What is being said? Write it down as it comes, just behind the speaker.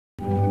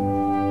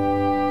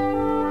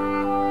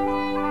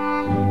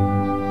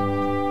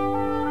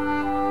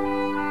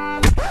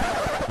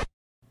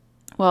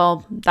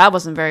Well, that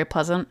wasn't very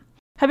pleasant.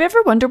 Have you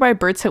ever wondered why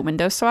birds hit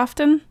windows so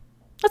often?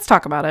 Let's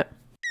talk about it.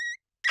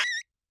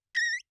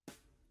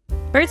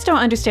 Birds don't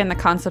understand the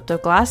concept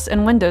of glass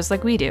and windows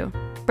like we do.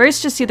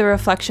 Birds just see the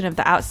reflection of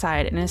the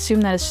outside and assume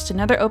that it's just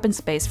another open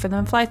space for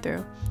them to fly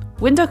through.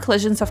 Window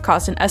collisions have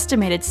caused an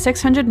estimated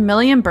 600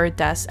 million bird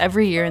deaths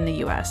every year in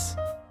the US.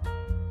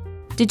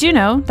 Did you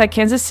know that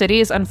Kansas City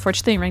is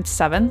unfortunately ranked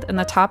 7th in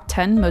the top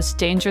 10 most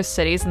dangerous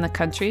cities in the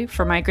country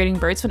for migrating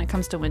birds when it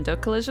comes to window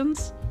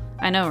collisions?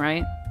 I know,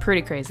 right?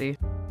 Pretty crazy.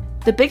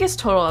 The biggest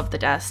total of the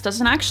deaths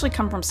doesn't actually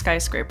come from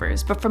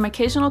skyscrapers, but from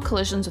occasional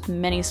collisions with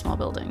many small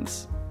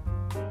buildings.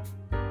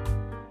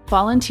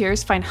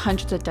 Volunteers find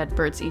hundreds of dead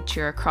birds each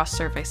year across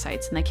survey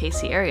sites in the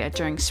KC area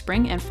during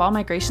spring and fall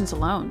migrations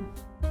alone.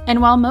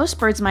 And while most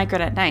birds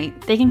migrate at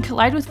night, they can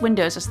collide with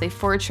windows as they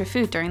forage for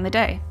food during the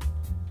day.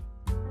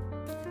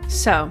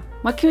 So,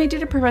 what can we do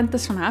to prevent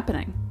this from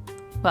happening?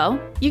 Well,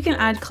 you can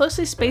add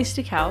closely spaced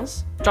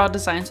decals, draw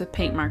designs with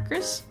paint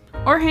markers,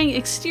 or hang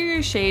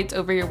exterior shades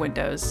over your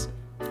windows.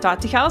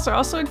 Dot decals are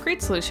also a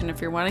great solution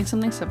if you're wanting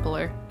something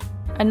simpler.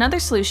 Another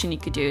solution you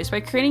could do is by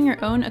creating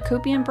your own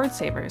Acopian bird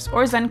savers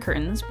or Zen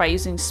curtains by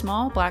using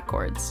small black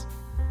cords.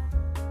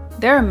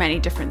 There are many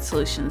different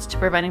solutions to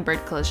preventing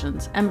bird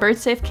collisions, and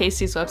BirdSafe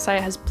KC's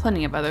website has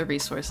plenty of other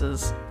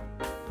resources.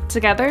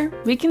 Together,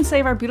 we can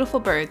save our beautiful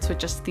birds with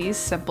just these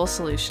simple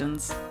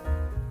solutions.